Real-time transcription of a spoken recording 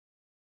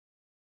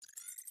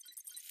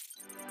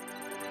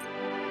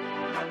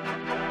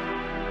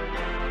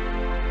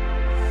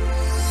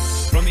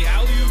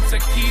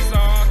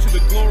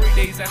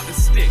days at the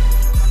stick.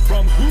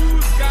 From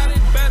who's got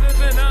it better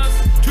than us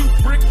to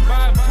brick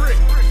by brick.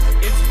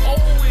 It's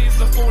always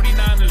the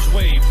 49ers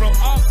way, from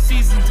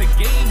off-season to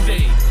game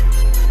day.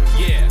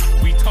 Yeah,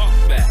 we talk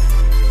back.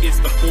 It's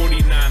the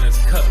 49ers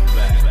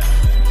cutback.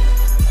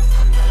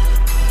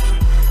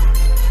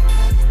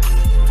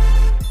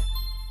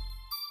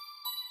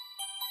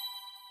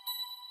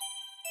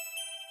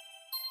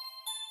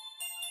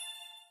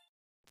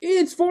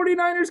 It's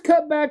 49ers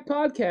Cutback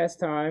podcast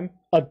time.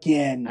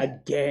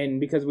 Again,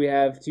 Because we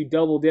have to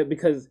double dip,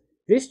 because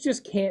this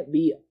just can't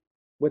be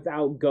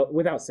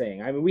without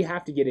saying. I mean, we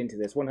have to get into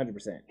this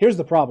 100%. Here's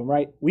the problem,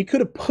 right? We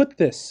could have put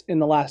this in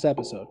the last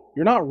episode.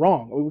 You're not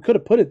wrong. We could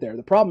have put it there.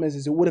 The problem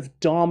is it would have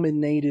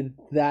dominated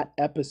that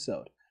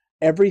episode.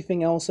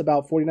 Everything else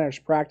about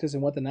 49ers practice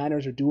and what the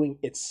Niners are doing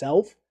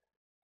itself,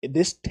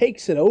 this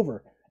takes it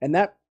over. And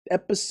that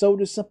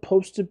episode is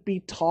supposed to be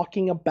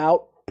talking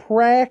about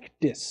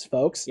practice,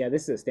 folks. Yeah,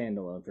 this is a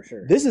standalone for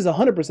sure. This is 100%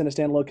 a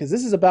standalone because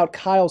this is about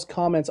Kyle's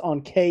comments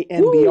on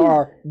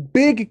KNBR. Woo!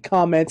 Big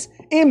comments,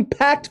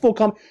 impactful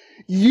comments,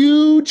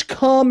 huge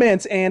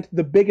comments, and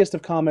the biggest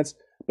of comments.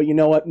 But you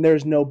know what?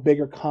 There's no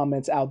bigger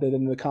comments out there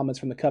than the comments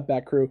from the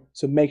Cutback crew.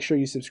 So make sure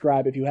you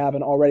subscribe if you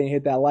haven't already.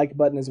 Hit that like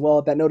button as well,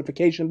 at that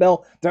notification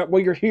bell. That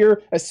way you're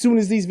here as soon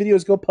as these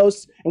videos go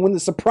post. And when the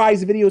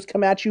surprise videos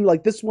come at you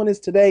like this one is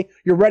today,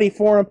 you're ready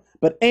for them.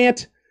 But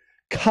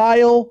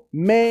Kyle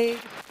made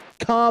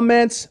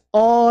comments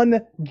on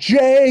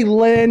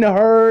Jalen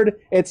Hurd.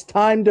 It's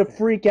time to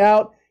freak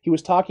out. He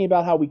was talking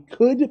about how we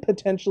could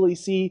potentially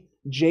see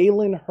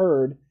Jalen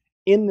Hurd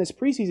in this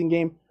preseason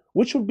game,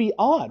 which would be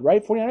odd,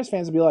 right? 49ers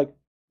fans would be like,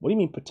 what do you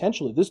mean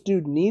potentially? This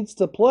dude needs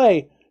to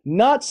play.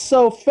 Not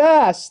so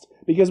fast,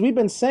 because we've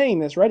been saying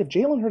this, right? If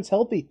Jalen Hurd's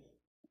healthy,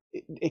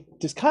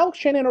 does Kyle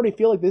Shanahan already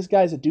feel like this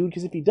guy's a dude?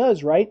 Because if he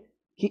does, right,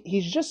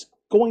 he's just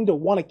going to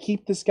want to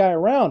keep this guy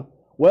around.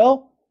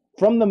 Well,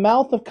 from the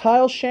mouth of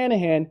Kyle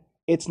Shanahan,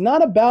 it's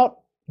not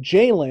about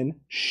Jalen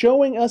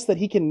showing us that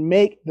he can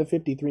make the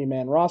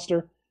 53-man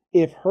roster.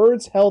 If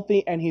Hurd's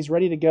healthy and he's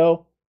ready to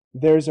go,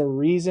 there's a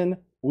reason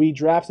we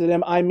drafted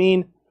him. I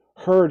mean,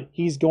 Hurd,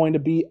 he's going to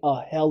be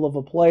a hell of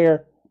a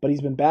player, but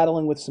he's been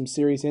battling with some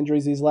serious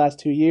injuries these last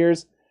 2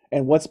 years.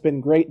 And what's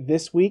been great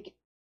this week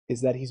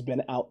is that he's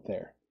been out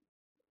there.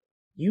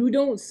 You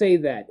don't say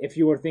that if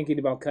you were thinking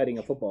about cutting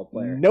a football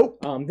player.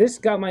 Nope. This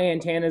got my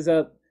antennas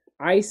up.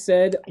 I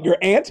said... Your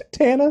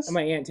antennas?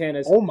 My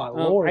antennas. Oh, my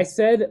Lord. I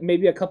said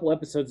maybe a couple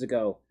episodes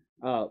ago,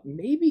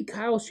 maybe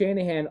Kyle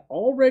Shanahan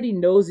already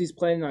knows he's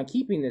planning on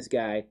keeping this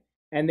guy,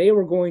 and they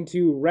were going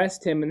to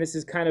rest him, and this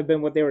has kind of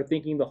been what they were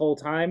thinking the whole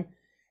time.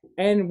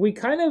 And we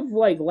kind of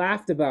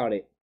laughed about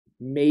it.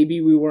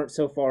 Maybe we weren't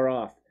so far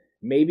off.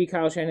 Maybe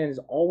Kyle Shanahan has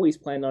always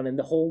planned on it, and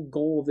the whole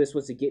goal of this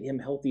was to get him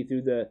healthy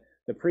through the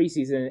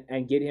preseason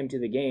and get him to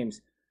the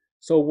games.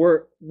 So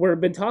we've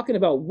been talking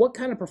about what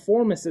kind of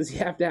performance does he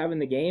have to have in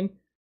the game.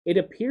 It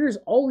appears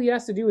all he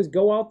has to do is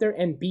go out there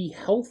and be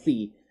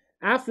healthy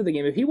after the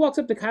game. If he walks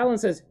up to Kyle and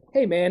says,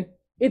 hey, man,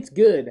 it's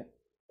good.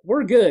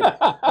 We're good.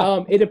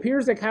 It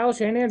appears that Kyle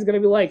Shanahan's going to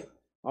be like,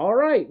 all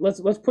right,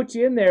 let's put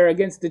you in there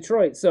against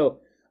Detroit. So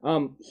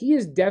he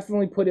has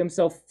definitely put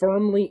himself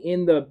firmly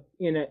in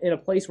a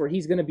place where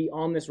he's going to be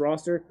on this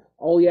roster.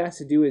 All he has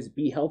to do is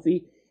be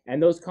healthy.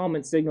 And those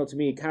comments signal to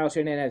me Kyle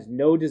Shanahan has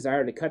no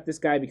desire to cut this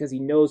guy because he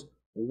knows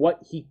what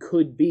he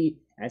could be.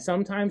 And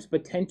sometimes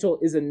potential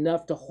is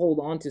enough to hold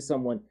on to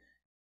someone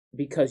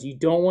because you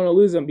don't want to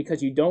lose him,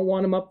 because you don't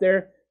want him up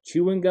there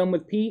chewing gum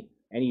with Pete,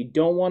 and you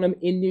don't want him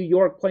in New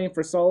York playing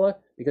for Saleh,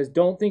 because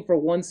don't think for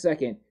 1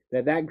 second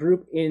that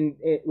group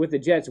with the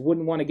Jets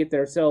wouldn't want to get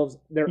themselves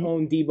their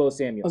own Deebo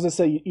Samuel. I was going to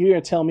say, you're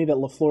going to tell me that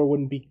LaFleur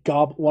wouldn't be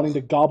wanting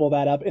to gobble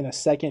that up in a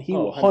second. He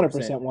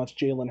 100% wants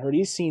Jalen Hurd.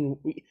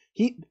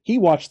 He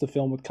watched the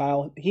film with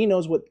Kyle. He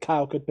knows what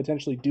Kyle could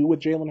potentially do with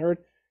Jalen Hurd.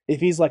 If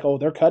he's like, oh,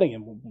 they're cutting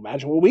him, well,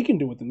 imagine what we can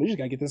do with him. We just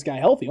got to get this guy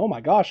healthy. Oh,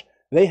 my gosh.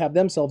 They have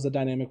themselves a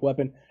dynamic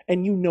weapon.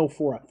 And you know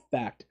for a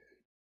fact,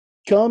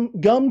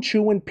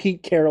 gum-chewing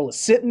Pete Carroll is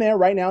sitting there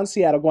right now in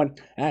Seattle going,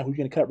 who's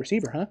going to cut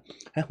receiver,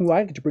 huh? Who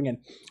I get to bring in?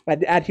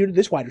 I'd add here to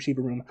this wide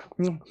receiver room.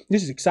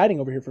 This is exciting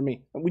over here for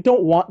me. We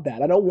don't want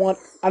that. I don't want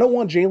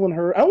Jalen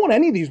Hurd. I don't want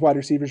any of these wide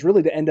receivers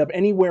really to end up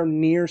anywhere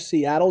near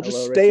Seattle.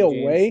 Just stay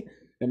away.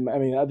 And, I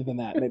mean, other than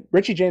that,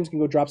 Richie James can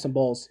go drop some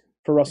balls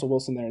for Russell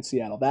Wilson there in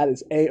Seattle. That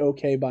is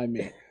A-okay by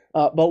me.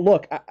 But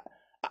look,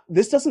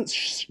 this doesn't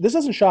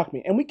shock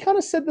me. And we kind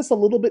of said this a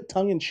little bit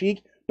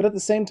tongue-in-cheek, but at the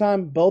same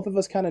time, both of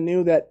us kind of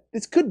knew that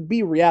this could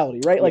be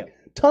reality, right? Like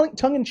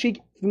tongue-in-cheek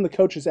from the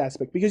coach's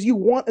aspect, because you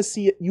want to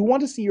see it. You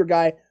want to see your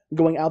guy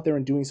going out there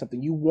and doing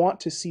something. You want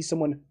to see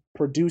someone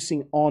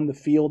producing on the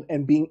field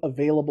and being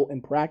available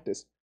in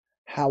practice.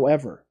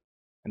 However,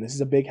 and this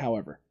is a big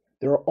however,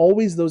 there are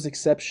always those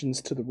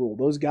exceptions to the rule.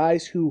 Those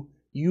guys who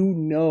you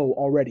know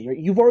already, right?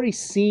 You've already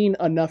seen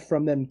enough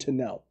from them to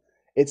know.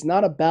 It's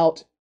not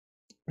about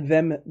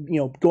them,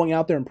 going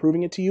out there and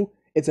proving it to you.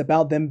 It's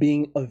about them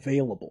being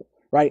available,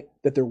 right?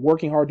 That they're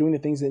working hard, doing the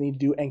things they need to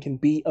do, and can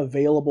be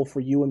available for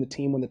you and the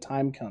team when the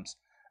time comes.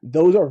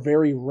 Those are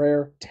very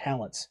rare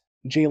talents.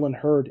 Jalen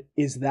Hurd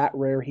is that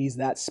rare. He's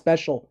that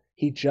special.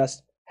 He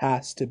just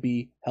has to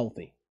be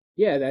healthy.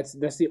 Yeah, that's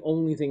the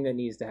only thing that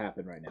needs to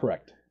happen right now.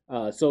 Correct.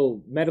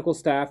 So medical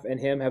staff and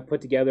him have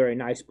put together a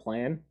nice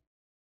plan.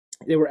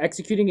 They were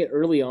executing it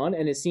early on,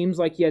 and it seems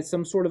like he had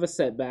some sort of a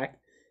setback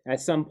at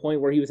some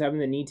point where he was having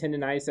the knee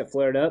tendonitis that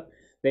flared up.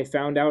 They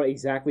found out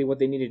exactly what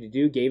they needed to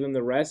do, gave him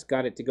the rest,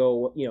 got it to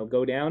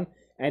go down,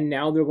 and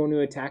now they're going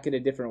to attack it a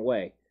different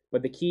way.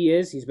 But the key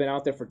is he's been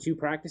out there for 2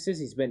 practices.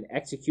 He's been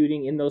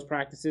executing in those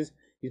practices.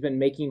 He's been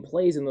making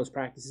plays in those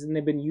practices, and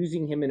they've been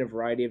using him in a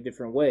variety of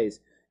different ways.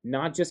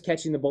 Not just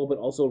catching the ball, but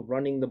also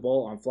running the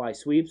ball on fly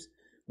sweeps.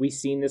 We've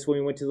seen this when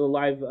we went to the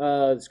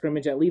live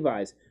scrimmage at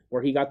Levi's,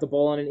 where he got the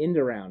ball on an end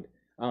around.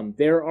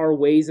 There are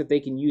ways that they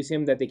can use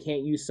him that they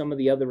can't use some of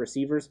the other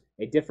receivers,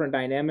 a different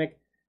dynamic.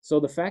 So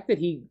the fact that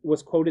he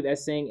was quoted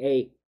as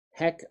saying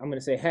heck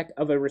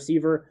of a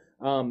receiver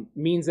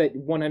means that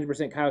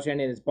 100% Kyle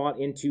Shanahan has bought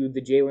into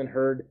the Jalen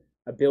Hurd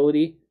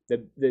ability,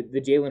 the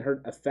Jalen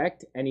Hurd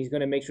effect, and he's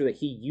going to make sure that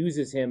he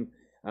uses him.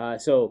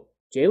 So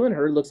Jalen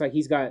Hurd looks like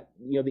he's got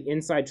the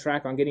inside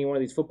track on getting one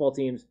of these football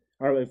teams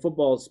or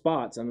football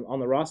spots on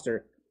the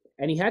roster.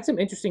 And he had some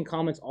interesting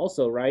comments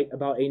also, right,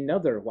 about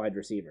another wide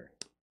receiver.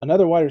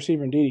 Another wide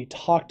receiver, indeed. He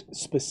talked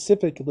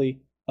specifically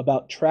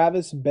about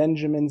Travis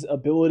Benjamin's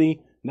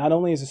ability, not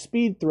only as a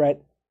speed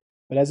threat,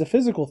 but as a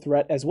physical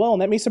threat as well.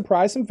 And that may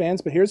surprise some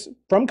fans, but here's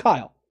from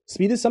Kyle.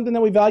 Speed is something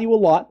that we value a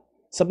lot,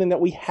 something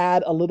that we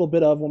had a little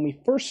bit of when we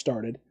first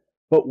started,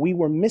 but we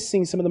were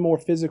missing some of the more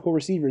physical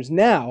receivers.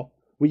 Now,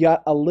 we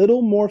got a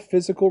little more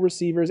physical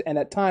receivers, and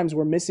at times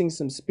we're missing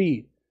some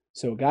speed.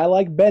 So a guy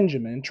like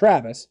Benjamin,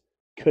 Travis,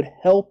 could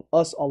help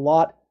us a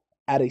lot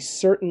at a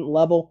certain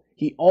level.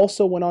 He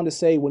also went on to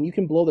say when you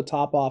can blow the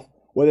top off,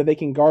 whether they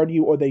can guard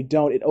you or they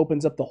don't, it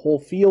opens up the whole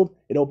field.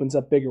 It opens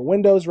up bigger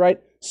windows,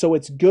 right? So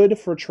it's good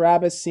for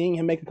Travis, seeing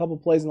him make a couple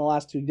plays in the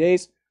last 2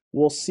 days.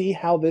 We'll see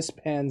how this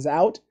pans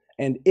out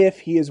and if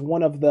he is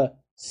one of the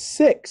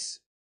 6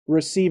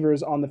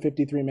 receivers on the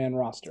 53-man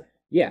roster.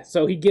 Yeah,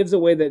 so he gives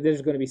away that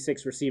there's going to be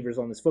 6 receivers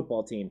on this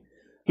football team.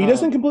 He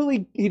doesn't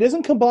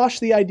kibosh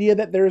the idea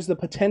that there is the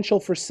potential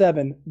for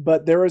 7,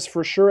 but there is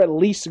for sure at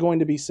least going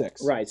to be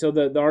 6. Right, so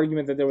the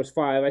argument that there was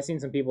 5, I've seen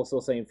some people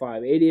still saying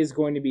 5. It is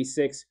going to be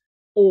 6,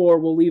 or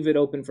we'll leave it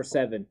open for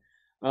 7.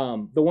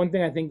 The one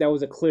thing I think that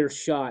was a clear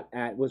shot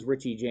at was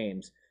Richie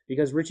James,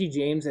 because Richie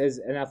James is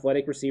an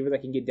athletic receiver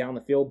that can get down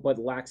the field but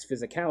lacks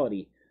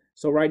physicality.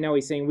 So right now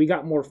he's saying we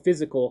got more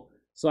physical,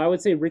 so I would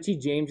say Richie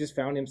James just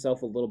found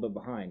himself a little bit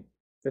behind.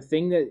 The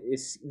thing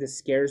that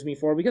scares me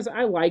for, because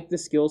I like the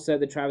skill set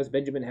that Travis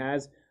Benjamin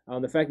has,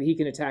 the fact that he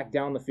can attack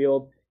down the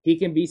field, he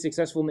can be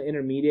successful in the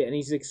intermediate, and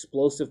he's an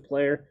explosive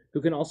player who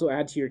can also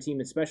add to your team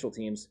in special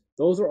teams.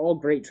 Those are all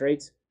great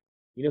traits.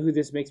 You know who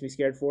this makes me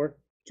scared for?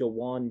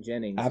 Jauan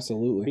Jennings.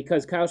 Absolutely.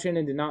 Because Kyle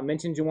Shanahan did not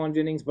mention Jauan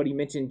Jennings, but he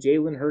mentioned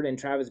Jalen Hurd and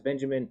Travis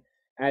Benjamin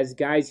as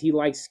guys he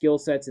likes skill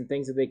sets and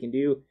things that they can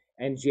do.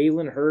 And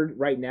Jalen Hurd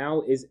right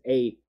now is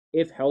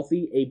if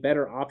healthy, a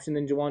better option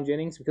than Jauan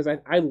Jennings, because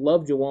I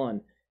love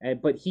Jauan,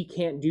 but he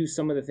can't do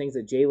some of the things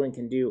that Jalen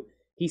can do.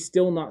 He's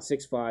still not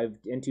 6'5"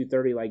 and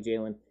 230 like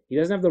Jalen. He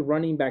doesn't have the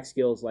running back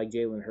skills like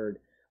Jalen Hurd.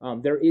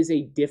 There is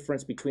a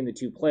difference between the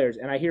two players,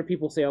 and I hear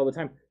people say all the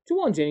time,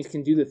 Jauan Jennings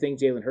can do the thing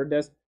Jalen Hurd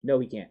does. No,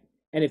 he can't.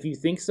 And if you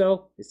think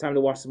so, it's time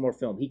to watch some more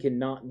film. He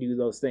cannot do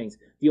those things.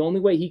 The only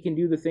way he can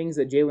do the things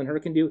that Jalen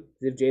Hurd can do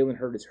is if Jalen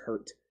Hurd is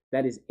hurt.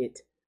 That is it.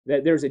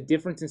 That there's a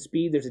difference in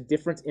speed. There's a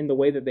difference in the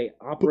way that they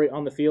operate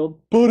on the field.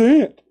 But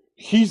Ant,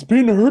 he's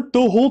been hurt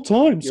the whole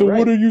time. So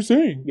what are you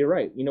saying? You're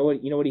right. You know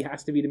what he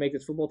has to be to make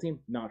this football team?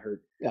 Not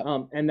hurt. Yeah.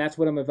 And that's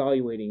what I'm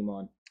evaluating him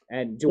on.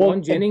 And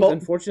Jauan Jennings,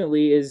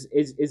 unfortunately,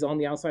 is on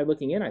the outside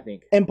looking in, I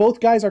think. And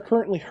both guys are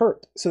currently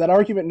hurt, so that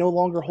argument no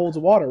longer holds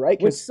water,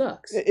 right? Which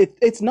sucks.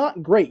 It's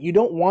not great. You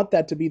don't want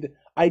that to be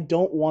I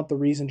don't want the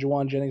reason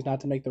Jauan Jennings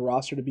not to make the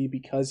roster to be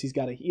because he's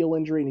got a heel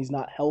injury and he's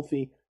not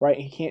healthy, right?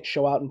 He can't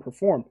show out and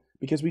perform.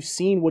 Because we've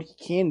seen what he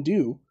can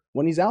do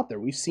when he's out there.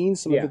 We've seen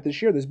some of it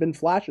this year. There's been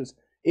flashes.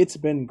 It's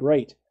been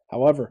great.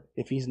 However,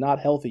 if he's not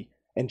healthy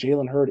and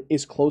Jalen Hurd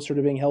is closer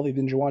to being healthy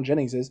than Jauan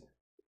Jennings is,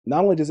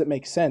 not only does it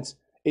make sense,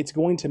 it's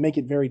going to make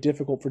it very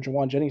difficult for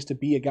Jauan Jennings to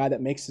be a guy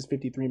that makes his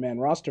 53-man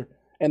roster.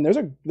 And there's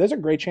a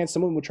great chance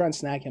someone would try and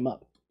snag him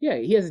up. Yeah,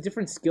 he has a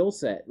different skill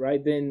set,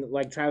 right, than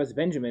like Travis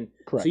Benjamin.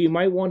 Correct. So you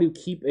might want to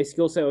keep a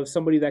skill set of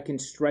somebody that can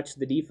stretch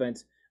the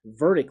defense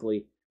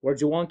vertically, where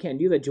Jauan can't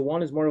do that.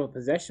 Jauan is more of a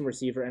possession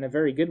receiver and a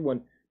very good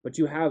one, but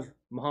you have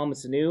Mohamed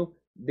Sanu,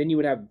 then you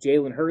would have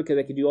Jalen Hurd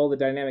that could do all the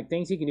dynamic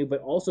things he can do, but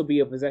also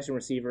be a possession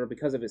receiver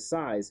because of his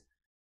size.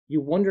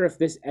 You wonder if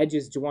this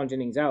edges Jauan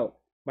Jennings out.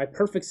 My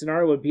perfect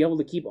scenario would be able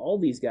to keep all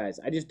these guys.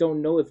 I just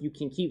don't know if you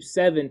can keep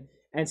 7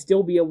 and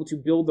still be able to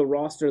build the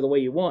roster the way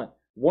you want.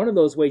 One of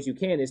those ways you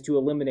can is to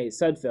eliminate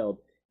Sudfeld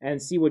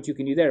and see what you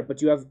can do there,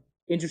 but you have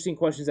interesting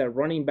questions at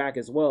running back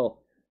as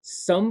well.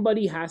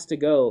 Somebody has to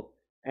go.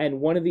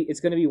 And it's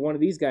going to be one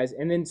of these guys.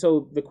 And then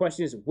so the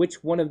question is,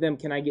 which one of them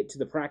can I get to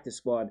the practice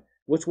squad?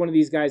 Which one of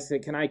these guys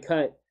can I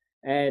cut?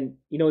 And,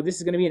 this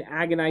is going to be an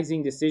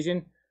agonizing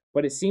decision.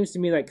 But it seems to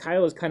me like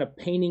Kyle is kind of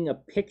painting a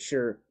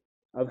picture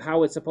of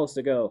how it's supposed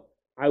to go.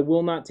 I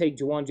will not take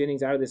Jauan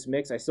Jennings out of this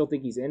mix. I still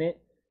think he's in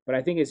it, but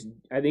I think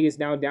it's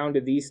now down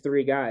to these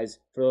three guys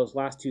for those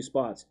last two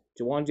spots: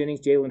 Jauan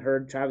Jennings, Jalen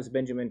Hurd, Travis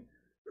Benjamin.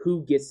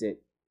 Who gets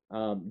it?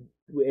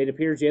 It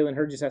appears Jalen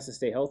Hurd just has to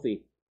stay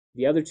healthy.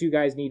 The other two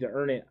guys need to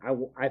earn it.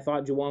 I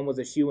thought Jauan was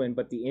a shoo-in,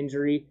 but the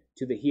injury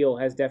to the heel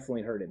has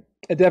definitely hurt him.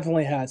 It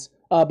definitely has.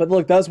 But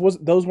look, those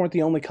weren't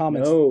the only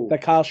comments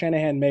that Kyle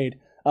Shanahan made.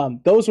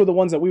 Those were the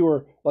ones that we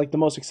were like the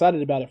most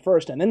excited about at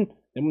first, and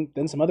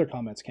then some other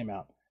comments came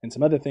out, and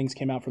some other things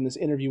came out from this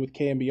interview with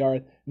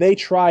KNBR. They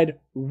tried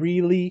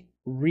really,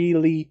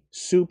 really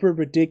super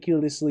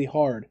ridiculously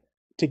hard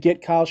to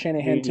get Kyle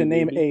Shanahan to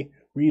name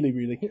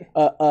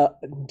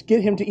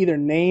get him to either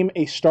name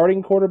a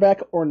starting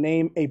quarterback or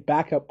name a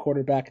backup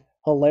quarterback.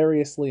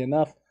 Hilariously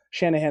enough,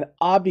 Shanahan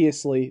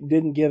obviously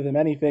didn't give them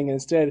anything and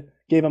instead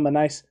gave them a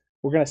nice,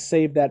 we're going to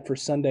save that for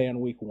Sunday on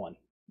week 1.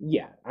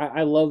 Yeah,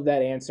 I love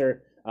that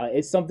answer.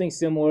 It's something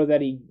similar that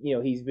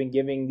he's been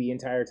giving the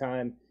entire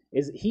time.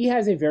 Is he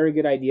has a very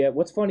good idea.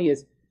 What's funny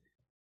is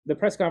the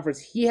press conference,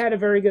 he had a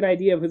very good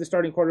idea of who the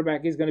starting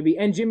quarterback is going to be,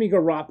 and Jimmy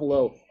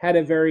Garoppolo had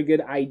a very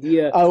good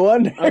idea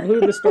of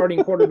who the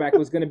starting quarterback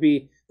was going to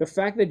be. The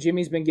fact that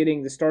Jimmy's been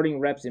getting the starting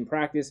reps in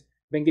practice,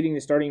 been getting the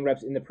starting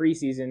reps in the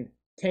preseason,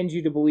 tends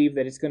you to believe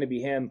that it's going to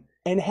be him.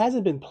 And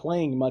hasn't been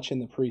playing much in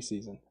the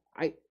preseason.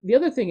 The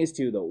other thing is,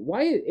 too, though,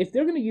 why if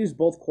they're going to use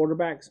both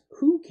quarterbacks,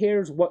 who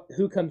cares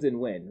who comes in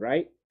when,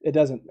 right? It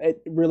doesn't.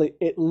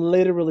 It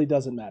literally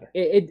doesn't matter.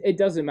 It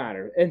doesn't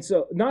matter. And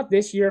so not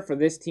this year for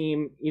this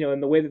team, in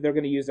the way that they're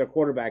going to use their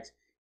quarterbacks.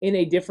 In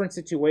a different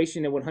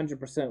situation, it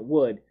 100%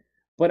 would.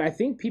 But I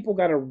think people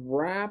got to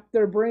wrap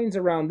their brains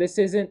around this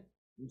isn't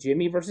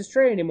Jimmy versus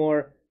Trey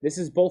anymore. This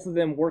is both of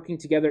them working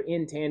together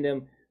in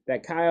tandem,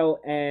 that Kyle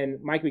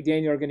and Mike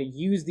McDaniel are going to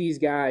use these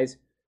guys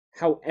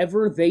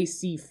however they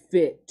see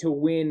fit to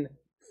win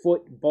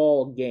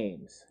football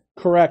games.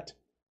 Correct.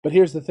 But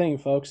here's the thing,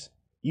 folks.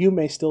 You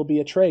may still be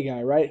a Trey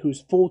guy, right?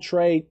 Who's full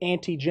Trey,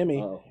 anti-Jimmy.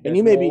 And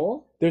you may be,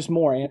 there's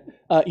more.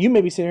 You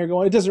may be sitting here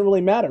going, it doesn't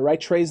really matter, right?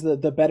 Trey's the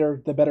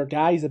better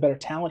guy. He's the better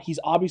talent. He's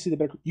obviously the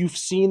better. You've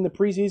seen the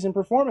preseason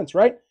performance,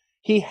 right?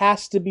 He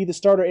has to be the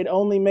starter. It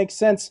only makes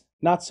sense,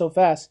 not so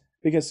fast,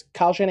 because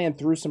Kyle Shanahan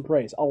threw some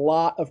praise, a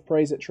lot of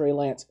praise at Trey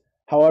Lance.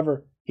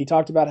 However, he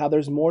talked about how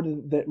there's more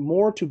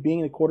to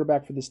being the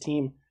quarterback for this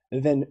team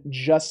than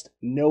just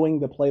knowing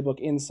the playbook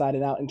inside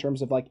and out in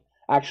terms of like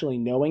actually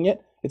knowing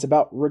it. It's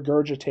about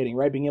regurgitating,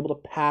 right? Being able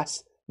to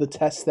pass the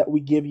tests that we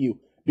give you,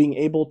 being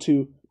able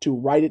to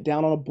write it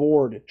down on a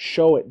board,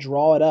 show it,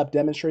 draw it up,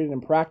 demonstrate it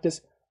in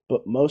practice,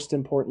 but most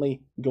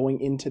importantly,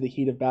 going into the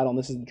heat of battle. And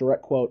this is the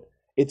direct quote.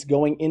 It's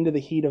going into the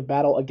heat of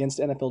battle against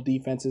NFL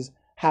defenses,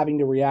 having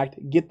to react,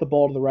 get the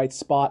ball to the right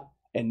spot,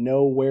 and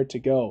know where to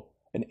go.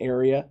 An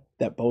area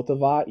that both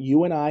of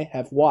you and I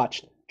have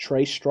watched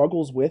Trey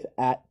struggles with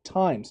at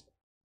times.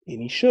 And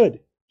he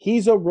should.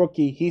 He's a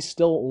rookie. He's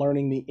still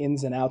learning the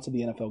ins and outs of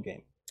the NFL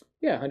game.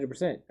 Yeah,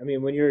 100%. I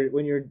mean, when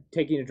you're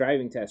taking a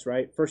driving test,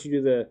 right? First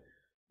you do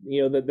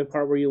the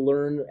part where you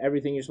learn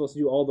everything you're supposed to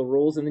do, all the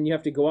rules, and then you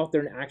have to go out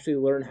there and actually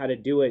learn how to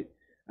do it.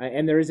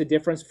 And there is a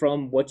difference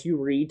from what you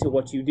read to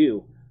what you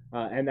do.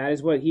 And that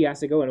is what he has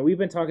to go in. And we've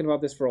been talking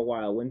about this for a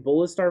while. When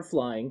bullets start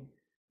flying,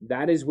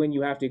 that is when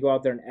you have to go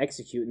out there and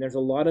execute. And there's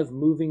a lot of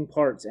moving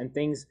parts and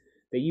things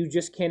that you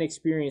just can't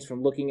experience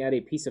from looking at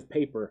a piece of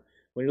paper.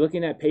 When you're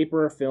looking at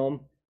paper or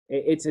film,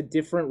 it's a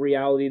different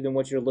reality than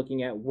what you're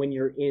looking at when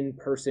you're in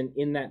person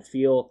in that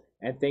field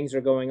and things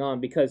are going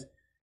on, because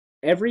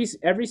every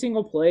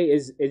single play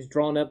is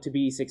drawn up to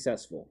be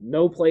successful.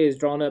 No play is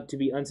drawn up to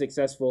be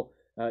unsuccessful,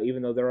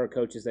 even though there are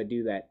coaches that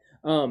do that.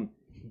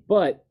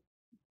 But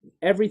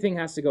everything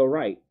has to go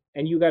right,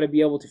 and you got to be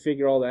able to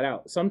figure all that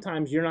out.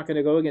 Sometimes you're not going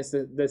to go against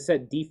the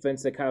set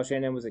defense that Kyle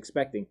Shanahan was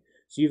expecting,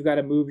 so you've got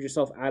to move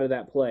yourself out of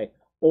that play,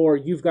 or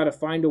you've got to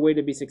find a way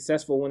to be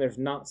successful when there's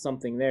not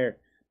something there.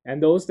 And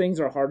those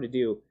things are hard to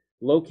do.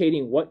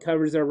 Locating what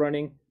covers they're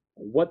running,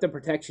 what the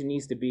protection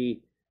needs to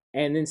be,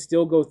 and then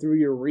still go through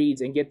your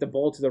reads and get the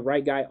ball to the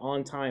right guy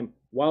on time,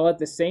 while at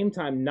the same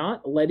time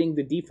not letting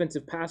the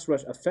defensive pass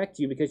rush affect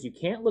you, because you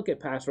can't look at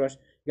pass rush.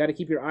 You got to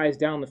keep your eyes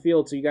down the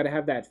field, so you got to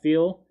have that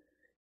feel.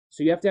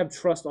 So you have to have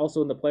trust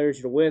also in the players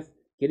you're with,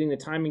 getting the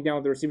timing down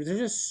with the receivers. There's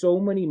just so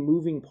many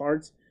moving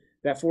parts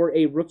that for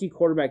a rookie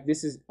quarterback,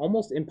 this is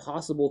almost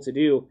impossible to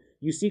do.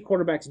 You see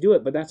quarterbacks do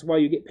it, but that's why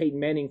you get Peyton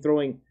Manning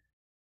throwing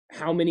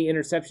how many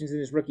interceptions in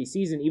his rookie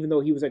season, even though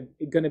he was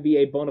going to be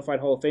a bona fide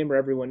Hall of Famer.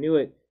 Everyone knew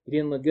it. He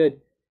didn't look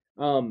good.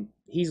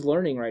 He's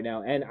learning right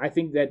now, and I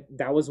think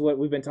that was what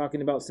we've been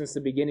talking about since the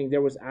beginning.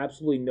 There was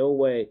absolutely no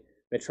way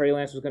that Trey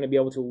Lance was going to be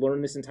able to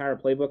learn this entire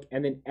playbook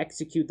and then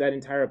execute that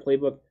entire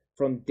playbook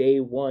from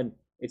day one.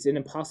 It's an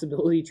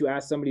impossibility to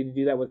ask somebody to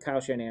do that with Kyle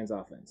Shanahan's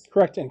offense.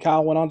 Correct, and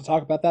Kyle went on to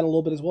talk about that a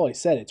little bit as well. He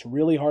said it's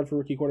really hard for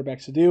rookie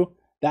quarterbacks to do.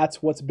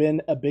 That's what's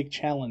been a big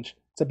challenge.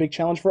 It's a big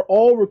challenge for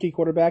all rookie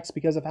quarterbacks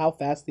because of how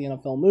fast the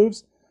NFL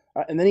moves.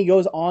 And then he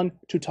goes on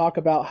to talk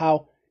about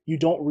how you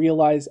don't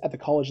realize at the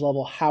college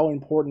level how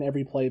important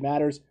every play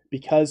matters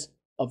because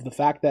of the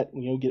fact that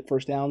you get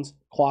first downs,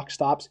 clock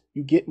stops,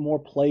 you get more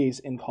plays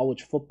in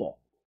college football.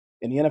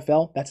 In the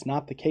NFL, that's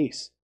not the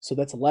case. So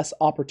that's less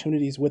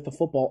opportunities with the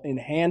football in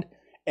hand.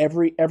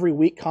 Every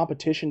week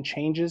competition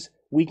changes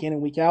week in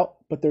and week out,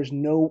 but there's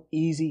no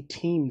easy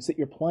teams that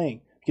you're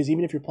playing. Because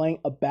even if you're playing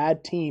a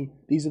bad team,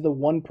 these are the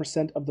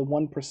 1% of the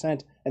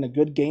 1%, and a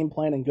good game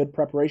plan and good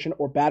preparation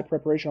or bad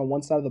preparation on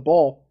one side of the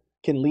ball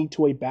can lead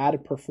to a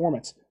bad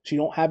performance. So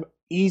you don't have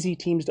easy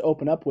teams to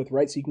open up with,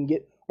 right? So you can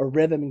get a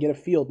rhythm and get a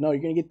field. No,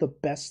 you're going to get the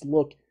best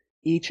look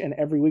each and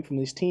every week from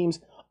these teams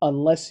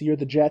unless you're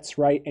the Jets,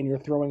 right, and you're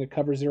throwing a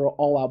cover zero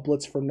all-out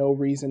blitz for no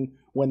reason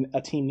when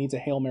a team needs a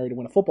Hail Mary to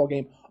win a football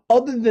game.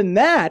 Other than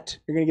that,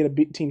 you're going to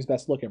get a team's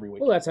best look every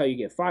week. Well, that's how you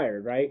get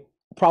fired, right?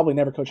 Probably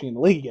never coaching in the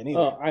league again either.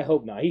 Oh, I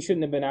hope not. He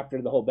shouldn't have been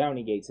after the whole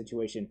Bounty Gate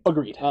situation.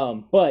 Agreed.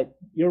 But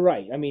you're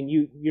right. I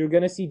mean, you're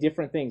going to see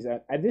different things.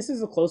 This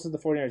is the closest the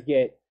 49ers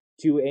get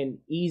to an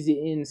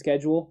easy-in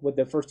schedule with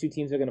the first two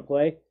teams they're going to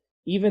play.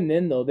 Even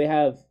then, though,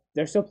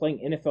 they're still playing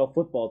NFL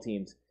football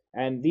teams.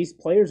 And these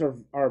players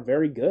are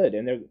very good.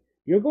 And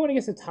you're going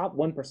against the top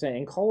 1%.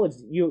 In college,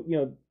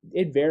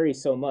 it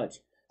varies so much.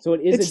 So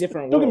it's a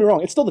different world. Don't get me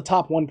wrong. It's still the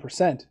top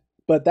 1%.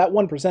 But that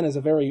 1% is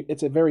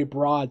a very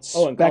broad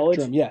spectrum.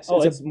 College? Yes.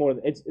 It's more.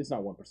 It's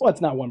not 1%. Well,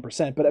 it's not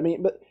 1%. But I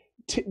mean,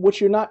 what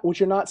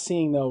you're not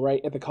seeing though,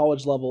 right, at the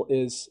college level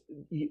is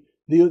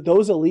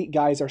those elite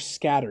guys are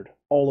scattered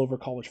all over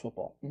college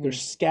football. Mm-hmm. They're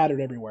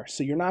scattered everywhere.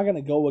 So you're not going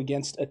to go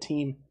against a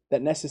team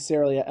that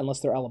necessarily,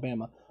 unless they're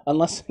Alabama,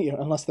 unless they're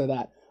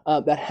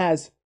that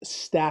has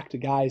stacked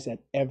guys at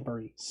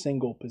every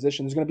single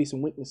position. There's going to be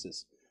some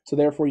weaknesses. So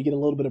therefore, you get a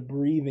little bit of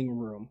breathing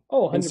room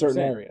in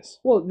certain areas.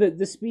 Well,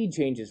 the speed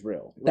change is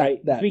real,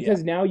 right?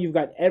 Because now you've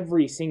got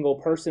every single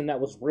person that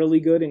was really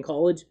good in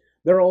college.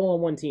 They're all on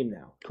one team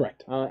now.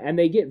 Correct. And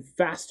they get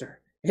faster.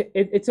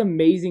 It's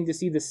amazing to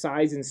see the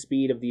size and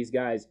speed of these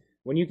guys.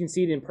 When you can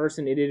see it in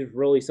person, it is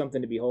really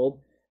something to behold.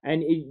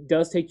 And it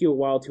does take you a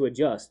while to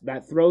adjust.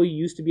 That throw you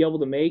used to be able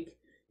to make,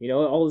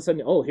 all of a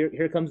sudden,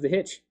 here comes the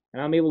hitch,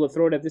 and I'm able to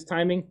throw it at this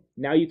timing.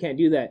 Now you can't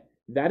do that.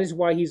 That is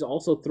why he's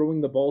also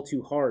throwing the ball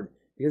too hard.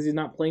 Because he's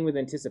not playing with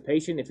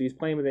anticipation. If he was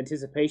playing with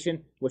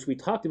anticipation, which we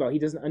talked about, he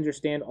doesn't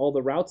understand all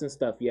the routes and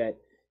stuff yet.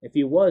 If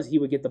he was, he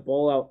would get the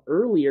ball out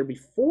earlier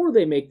before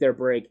they make their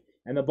break,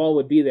 and the ball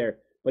would be there.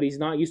 But he's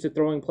not used to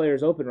throwing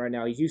players open right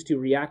now. He's used to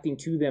reacting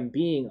to them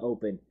being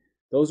open.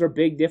 Those are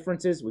big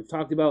differences. We've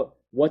talked about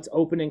what's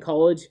open in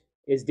college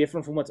is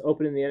different from what's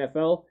open in the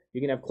NFL.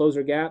 You can have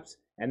closer gaps,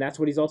 and that's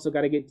what he's also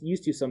got to get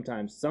used to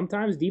sometimes.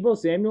 Sometimes Deebo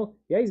Samuel,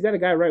 he's got a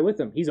guy right with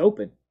him. He's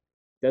open.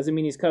 Doesn't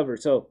mean he's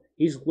covered. So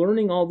he's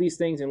learning all these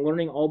things and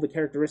learning all the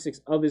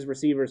characteristics of his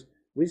receivers.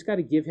 We just got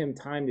to give him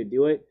time to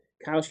do it.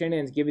 Kyle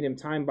Shanahan's giving him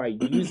time by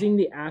using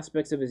the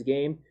aspects of his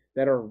game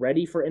that are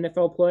ready for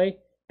NFL play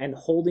and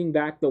holding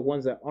back the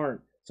ones that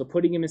aren't. So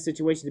putting him in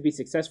situations to be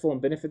successful and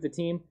benefit the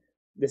team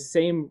the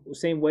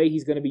same way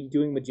he's going to be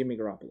doing with Jimmy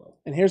Garoppolo.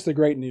 And here's the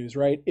great news,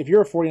 right? If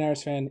you're a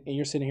 49ers fan and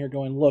you're sitting here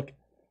going, look,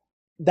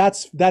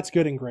 that's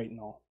good and great and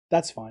all.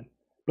 That's fine.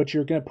 But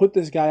you're going to put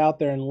this guy out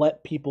there and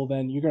let people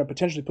you're going to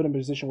potentially put him in a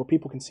position where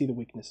people can see the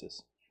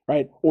weaknesses,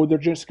 right? Or they're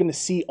just going to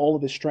see all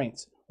of his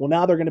strengths. Well,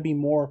 now they're going to be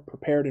more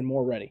prepared and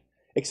more ready.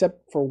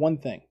 Except for one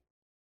thing.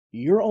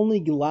 You're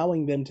only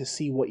allowing them to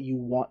see what you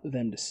want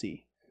them to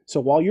see. So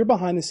while you're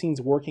behind the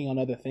scenes working on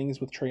other things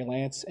with Trey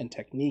Lance and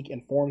technique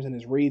and forms and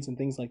his reads and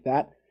things like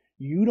that,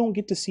 you don't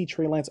get to see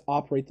Trey Lance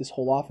operate this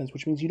whole offense,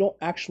 which means you don't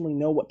actually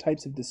know what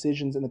types of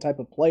decisions and the type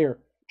of player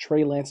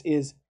Trey Lance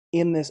is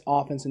in this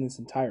offense in its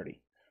entirety.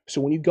 So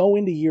when you go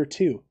into year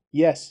two,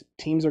 yes,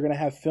 teams are going to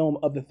have film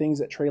of the things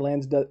that Trey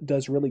Lance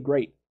does really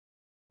great.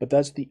 But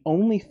that's the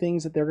only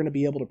things that they're going to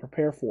be able to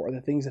prepare for are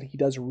the things that he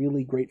does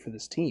really great for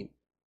this team,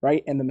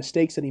 right? And the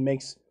mistakes that he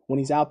makes when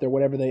he's out there,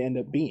 whatever they end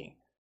up being.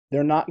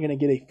 They're not going to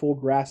get a full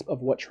grasp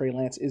of what Trey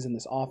Lance is in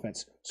this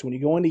offense. So when you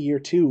go into year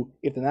two,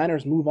 if the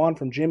Niners move on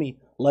from Jimmy,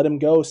 let him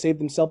go, save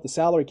themselves the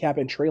salary cap,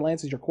 and Trey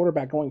Lance is your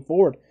quarterback going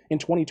forward in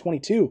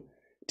 2022,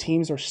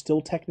 teams are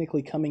still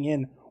technically coming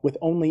in with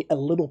only a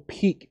little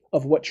peek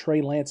of what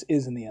Trey Lance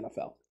is in the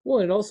NFL. Well,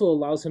 it also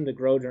allows him to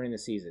grow during the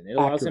season. It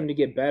allows him to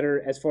get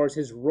better as far as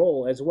his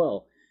role as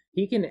well.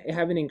 He can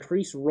have an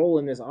increased role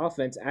in this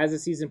offense as the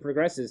season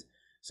progresses.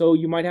 So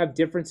you might have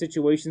different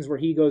situations where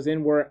he goes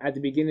in where at the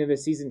beginning of the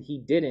season he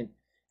didn't.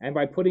 And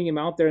by putting him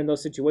out there in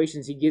those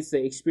situations, he gets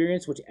the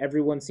experience, which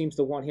everyone seems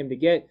to want him to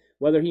get,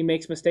 whether he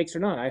makes mistakes or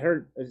not. I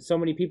heard so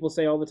many people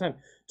say all the time,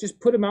 just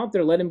put him out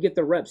there, let him get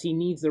the reps. He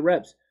needs the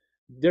reps.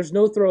 There's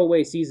no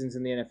throwaway seasons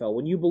in the NFL.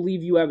 When you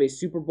believe you have a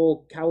Super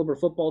Bowl caliber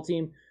football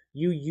team,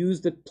 you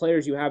use the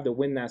players you have to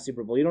win that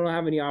Super Bowl. You don't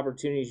have any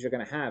opportunities you're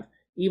going to have,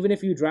 even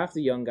if you draft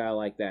a young guy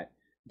like that.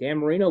 Dan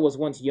Marino was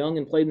once young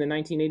and played in the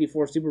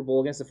 1984 Super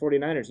Bowl against the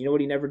 49ers. You know what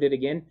he never did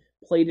again?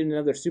 Played in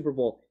another Super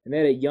Bowl. And they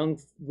had a young,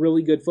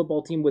 really good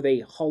football team with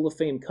a Hall of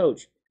Fame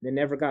coach. They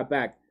never got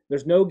back.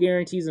 There's no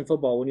guarantees in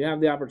football. When you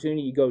have the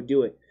opportunity, you go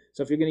do it.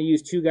 So if you're going to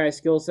use two guys'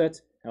 skill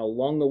sets, and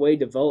along the way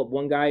develop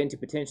one guy into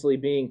potentially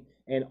being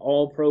an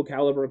all-pro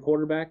caliber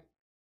quarterback,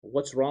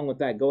 what's wrong with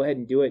that? Go ahead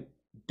and do it.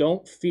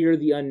 Don't fear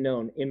the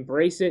unknown.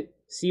 Embrace it.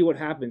 See what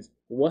happens.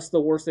 What's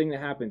the worst thing that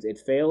happens? It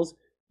fails.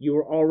 You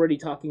were already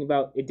talking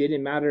about it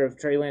didn't matter if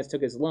Trey Lance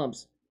took his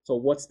lumps. So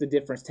what's the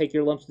difference? Take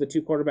your lumps to the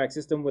 2-quarterback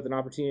system with an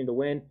opportunity to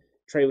win.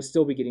 Trey will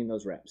still be getting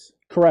those reps.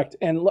 Correct.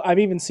 And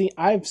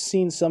I've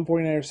seen some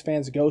 49ers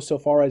fans go so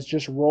far as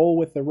just roll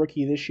with the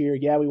rookie this year.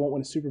 Yeah, we won't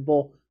win a Super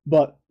Bowl,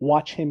 but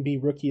watch him be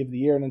rookie of the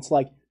year. And it's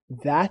like,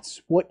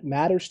 that's what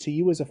matters to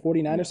you as a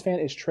 49ers fan,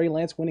 is Trey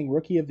Lance winning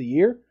rookie of the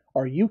year?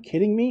 Are you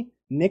kidding me?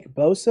 Nick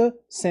Bosa,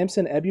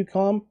 Samson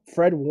Ebukam,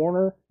 Fred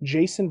Warner,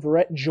 Jason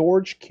Verrett,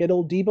 George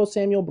Kittle, Deebo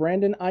Samuel,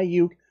 Brandon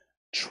Ayuk,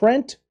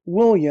 Trent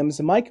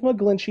Williams, Mike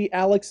McGlinchey,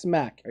 Alex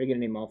Mack. Are you going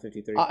to name all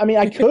 53? I mean,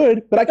 I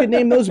could, but I could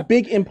name those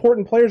big,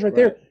 important players right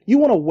there. You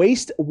want to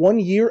waste 1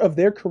 year of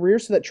their career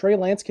so that Trey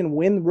Lance can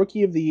win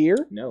Rookie of the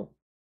Year? No.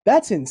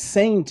 That's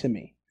insane to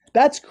me.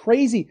 That's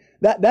crazy.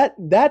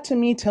 That to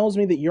me tells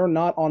me that you're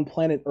not on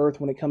planet Earth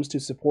when it comes to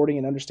supporting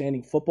and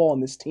understanding football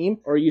and this team.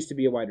 Or used to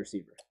be a wide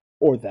receiver.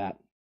 Or that.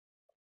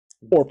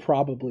 Or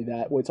probably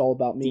that, where it's all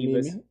about me,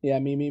 Divas. me. Yeah,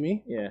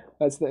 me. Yeah.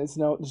 There's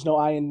no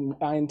I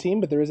in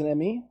team, but there is an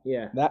ME.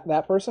 Yeah.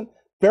 That person.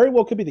 Very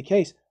well could be the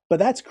case, but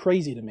that's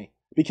crazy to me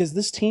because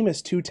this team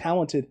is too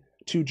talented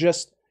to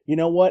just, you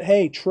know what,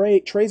 hey,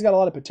 Trey's got a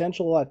lot of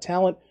potential, a lot of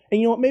talent,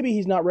 and you know what, maybe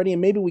he's not ready,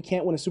 and maybe we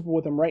can't win a Super Bowl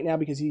with him right now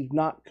because he's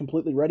not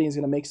completely ready. He's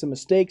going to make some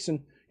mistakes, and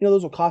you know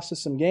those will cost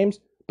us some games,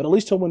 but at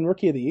least he'll win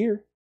Rookie of the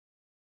Year.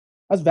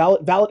 That's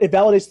valid. It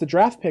validates the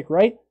draft pick,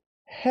 right?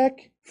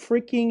 Heck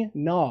freaking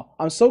nah.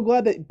 I'm so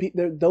glad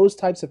that those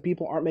types of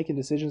people aren't making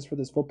decisions for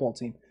this football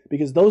team,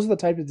 because those are the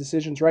types of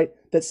decisions, right,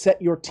 that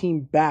set your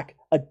team back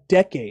a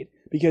decade,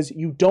 because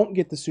you don't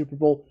get the Super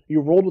Bowl.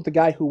 You rolled with the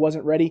guy who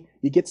wasn't ready.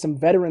 You get some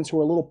veterans who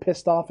are a little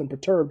pissed off and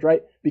perturbed,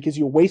 right, because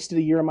you wasted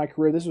a year of my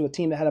career. This was a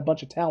team that had a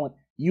bunch of talent.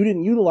 You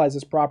didn't utilize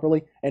this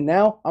properly, and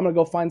now I'm going to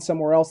go find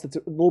somewhere else that's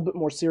a little bit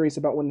more serious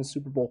about winning the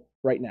Super Bowl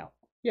right now.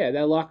 Yeah,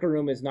 that locker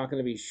room is not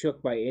going to be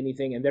shook by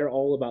anything, and they're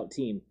all about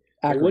team.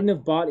 Accurate. They wouldn't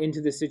have bought into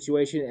this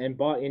situation and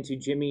bought into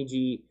Jimmy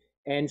G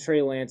and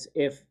Trey Lance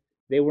if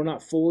they were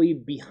not fully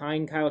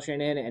behind Kyle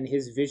Shanahan and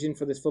his vision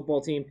for this football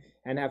team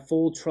and have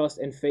full trust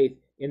and faith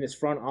in this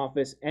front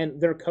office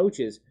and their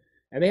coaches.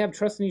 And they have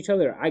trust in each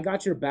other. I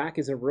got your back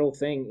is a real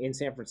thing in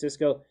San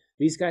Francisco.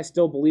 These guys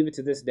still believe it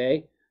to this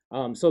day.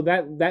 So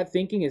that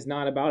thinking is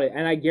not about it.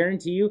 And I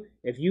guarantee you,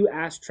 if you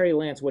ask Trey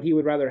Lance what he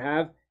would rather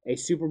have, a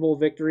Super Bowl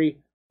victory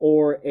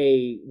or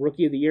a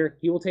Rookie of the Year,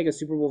 he will take a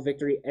Super Bowl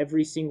victory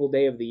every single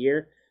day of the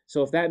year.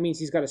 So if that means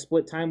he's got to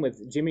split time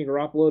with Jimmy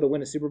Garoppolo to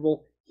win a Super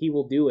Bowl, he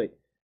will do it.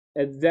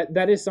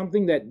 That is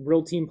something that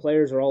real team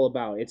players are all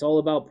about. It's all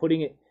about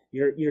putting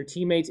your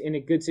teammates in a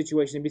good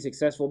situation to be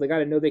successful. They got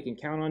to know they can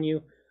count on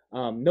you.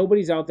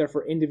 Nobody's out there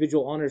for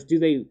individual honors. Do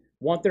they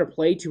want their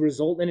play to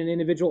result in an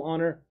individual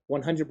honor?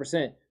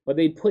 100%. But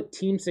they put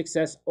team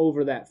success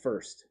over that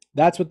first.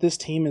 That's what this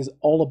team is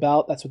all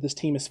about. That's what this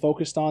team is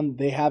focused on.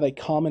 They have a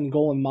common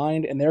goal in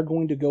mind, and they're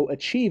going to go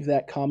achieve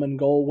that common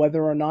goal,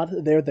 whether or not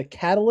they're the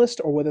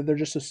catalyst or whether they're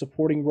just a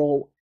supporting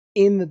role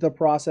in the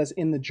process,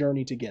 in the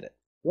journey to get it.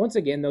 Once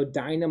again, though,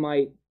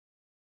 dynamite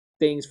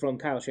things from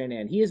Kyle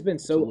Shanahan. He has been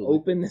so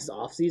open this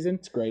offseason.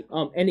 It's great.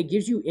 And it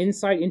gives you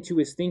insight into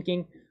his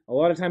thinking. A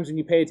lot of times when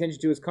you pay attention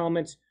to his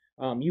comments,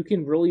 you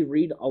can really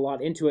read a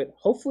lot into it.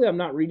 Hopefully I'm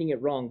not reading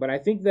it wrong, but I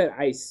think that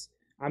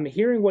I'm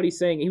hearing what he's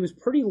saying. He was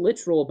pretty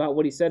literal about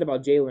what he said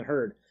about Jalen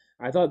Hurd.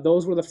 I thought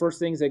those were the first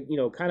things that,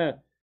 kind of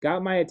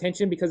got my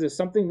attention because it's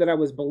something that I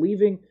was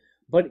believing,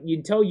 but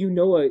until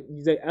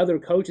the other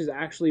coach is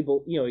actually,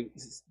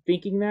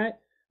 thinking that,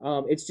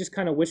 it's just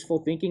kind of wishful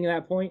thinking at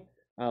that point.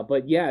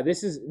 But yeah,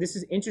 this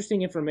is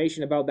interesting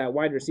information about that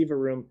wide receiver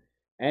room,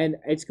 and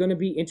it's going to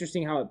be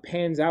interesting how it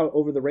pans out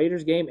over the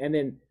Raiders game, and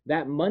then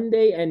that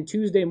Monday and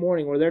Tuesday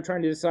morning where they're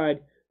trying to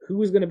decide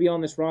who is going to be on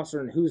this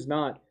roster and who's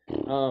not.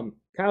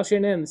 Kyle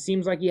Shanahan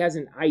seems like he has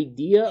an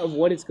idea of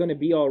what it's going to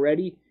be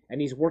already,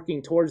 and he's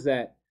working towards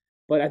that.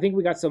 But I think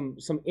we got some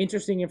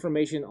interesting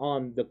information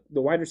on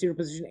the wide receiver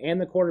position and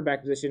the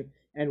quarterback position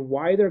and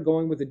why they're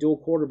going with the dual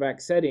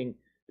quarterback setting,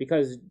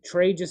 because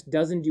Trey just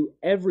doesn't do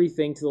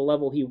everything to the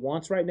level he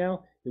wants right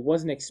now. He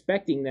wasn't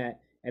expecting that,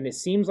 and it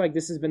seems like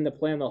this has been the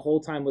plan the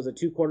whole time, was a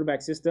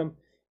 2-quarterback system,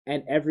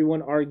 and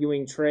everyone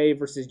arguing Trey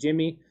versus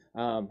Jimmy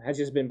has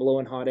just been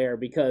blowing hot air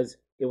because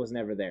it was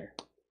never there.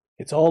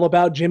 It's all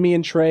about Jimmy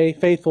and Trey.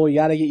 Faithful, you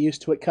got to get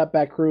used to it.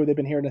 Cutback crew, they've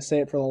been hearing us say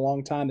it for a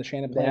long time. The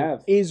Shanahan plan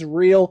is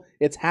real.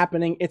 It's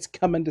happening. It's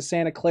coming to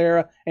Santa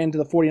Clara and to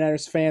the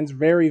 49ers fans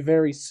very,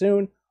 very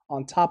soon.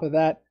 On top of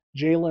that,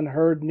 Jalen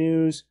Hurd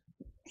news,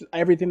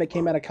 everything that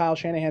came out of Kyle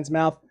Shanahan's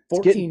mouth.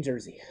 14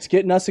 jersey. It's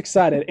getting us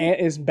excited. Ant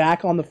is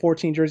back on the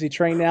 14 jersey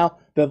train now.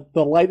 The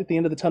light at the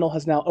end of the tunnel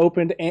has now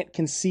opened. Ant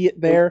can see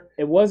it there.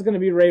 It was going to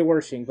be Ray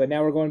Wersching, but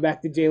now we're going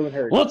back to Jalen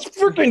Hurd. Let's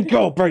freaking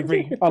go,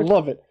 baby. I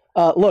love it.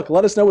 Look,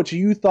 let us know what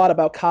you thought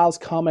about Kyle's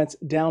comments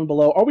down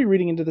below. Are we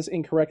reading into this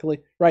incorrectly?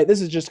 Right,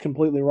 this is just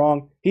completely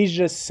wrong. He's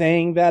just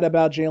saying that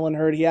about Jalen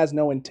Hurd. He has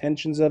no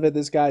intentions of it.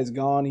 This guy's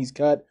gone. He's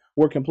cut.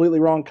 We're completely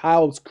wrong.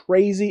 Kyle's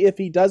crazy if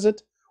he does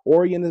it.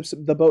 Or are you in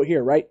the boat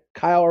here, right?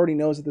 Kyle already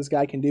knows what this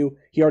guy can do.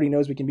 He already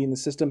knows we can be in the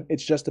system.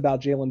 It's just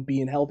about Jalen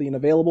being healthy and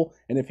available.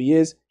 And if he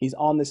is, he's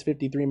on this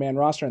 53-man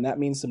roster, and that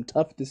means some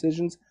tough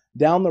decisions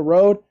down the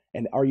road.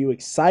 And are you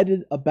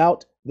excited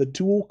about the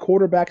dual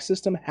quarterback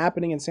system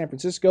happening in San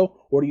Francisco?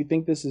 Or do you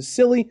think this is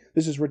silly?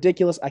 This is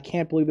ridiculous. I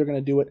can't believe they're going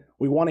to do it.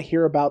 We want to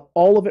hear about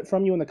all of it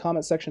from you in the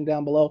comment section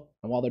down below.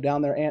 And while they're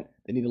down there, Ant,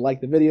 they need to like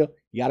the video.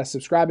 You got to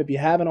subscribe if you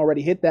haven't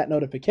already. Hit that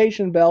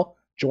notification bell.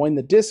 Join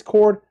the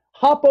Discord.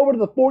 Hop over to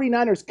the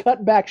 49ers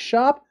Cutback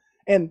Shop,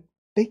 and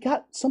they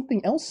got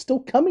something else still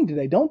coming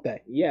today, don't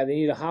they? Yeah, they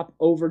need to hop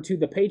over to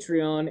the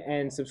Patreon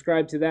and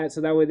subscribe to that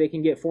so that way they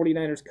can get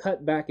 49ers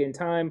Cutback in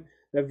Time,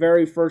 the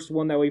very first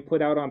one that we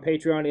put out on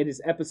Patreon. It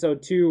is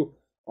episode 2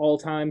 all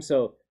time,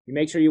 so you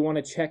make sure you want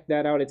to check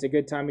that out. It's a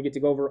good time to get to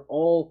go over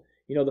all,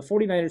 the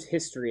 49ers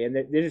history, and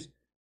there's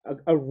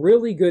a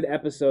really good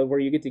episode where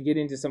you get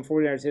into some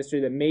 49ers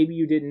history that maybe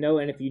you didn't know,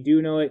 and if you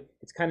do know it,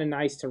 it's kind of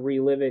nice to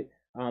relive it.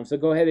 So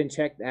go ahead and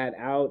check that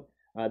out.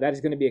 That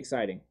is going to be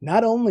exciting.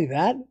 Not only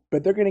that,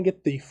 but they're going to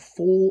get the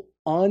full,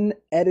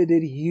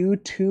 unedited,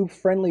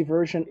 YouTube-friendly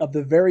version of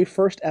the very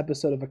first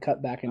episode of A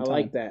Cutback in Time. I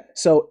like that.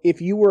 So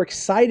if you were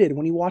excited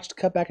when you watched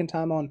Cutback in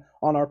Time on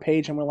our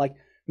page and were like,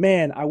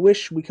 man, I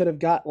wish we could have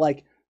got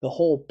like the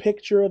whole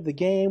picture of the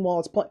game while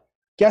it's playing.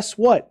 Guess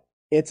what?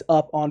 It's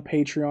up on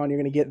Patreon.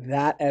 You're going to get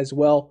that as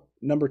well.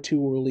 Number 2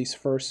 will release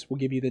first. We'll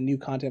give you the new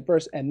content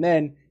first, and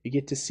then you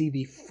get to see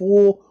the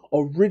full,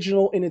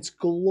 original, in its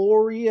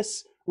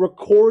glorious,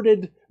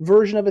 recorded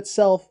version of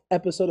itself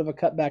episode of A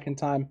Cutback in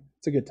Time.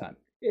 It's a good time.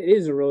 It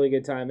is a really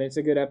good time. It's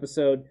a good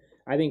episode.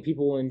 I think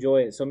people will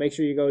enjoy it, so make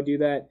sure you go do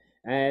that.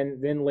 And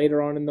then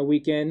later on in the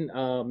weekend,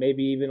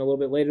 maybe even a little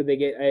bit later, they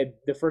get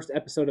the first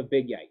episode of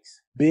Big Yikes.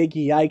 Big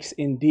Yikes,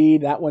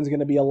 indeed. That one's going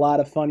to be a lot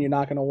of fun. You're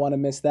not going to want to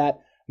miss that.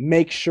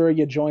 Make sure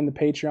you join the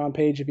Patreon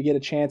page if you get a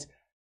chance.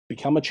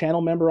 Become a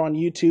channel member on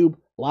YouTube.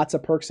 Lots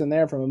of perks in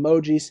there, from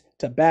emojis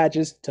to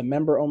badges to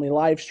member-only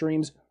live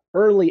streams,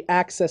 early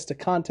access to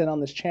content on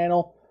this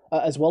channel,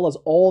 as well as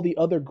all the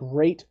other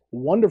great,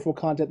 wonderful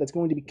content that's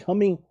going to be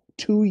coming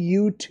to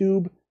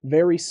YouTube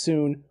very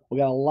soon. We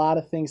got a lot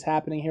of things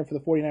happening here for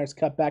the 49ers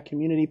Cutback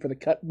community, for the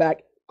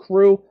Cutback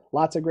crew.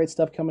 Lots of great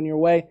stuff coming your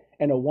way,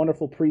 and a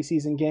wonderful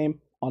preseason game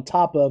on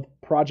top of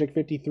Project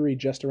 53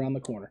 just around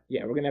the corner.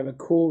 Yeah, we're going to have a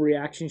cool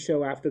reaction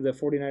show after the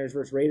 49ers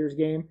versus Raiders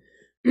game.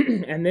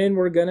 And then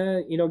we're gonna,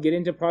 get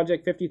into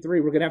Project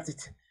 53. We're gonna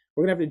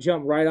have to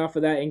jump right off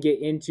of that and get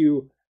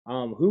into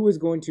who is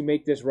going to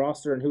make this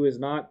roster and who is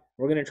not.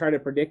 We're gonna try to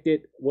predict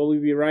it. Will we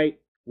be right?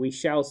 We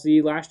shall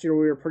see. Last year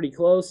we were pretty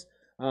close.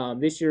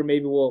 This year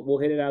maybe we'll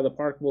hit it out of the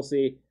park. We'll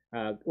see.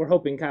 We're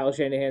hoping Kyle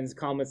Shanahan's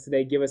comments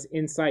today give us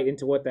insight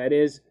into what that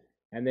is,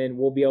 and then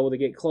we'll be able to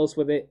get close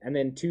with it. And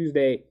then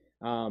Tuesday,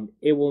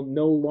 it will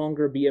no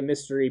longer be a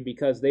mystery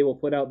because they will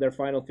put out their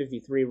final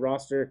 53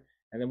 roster.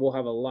 And then we'll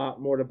have a lot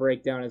more to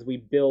break down as we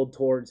build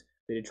towards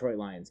the Detroit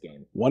Lions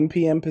game. 1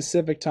 p.m.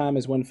 Pacific time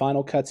is when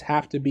final cuts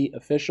have to be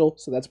official.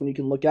 So that's when you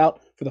can look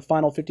out for the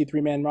final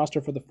 53-man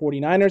roster for the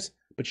 49ers.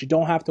 But you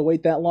don't have to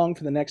wait that long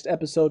for the next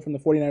episode from the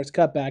 49ers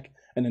Cutback.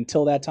 And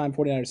until that time,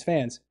 49ers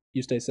fans,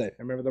 you stay safe.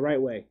 Remember, the right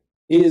way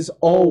is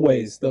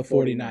always the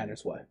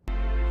 49ers way.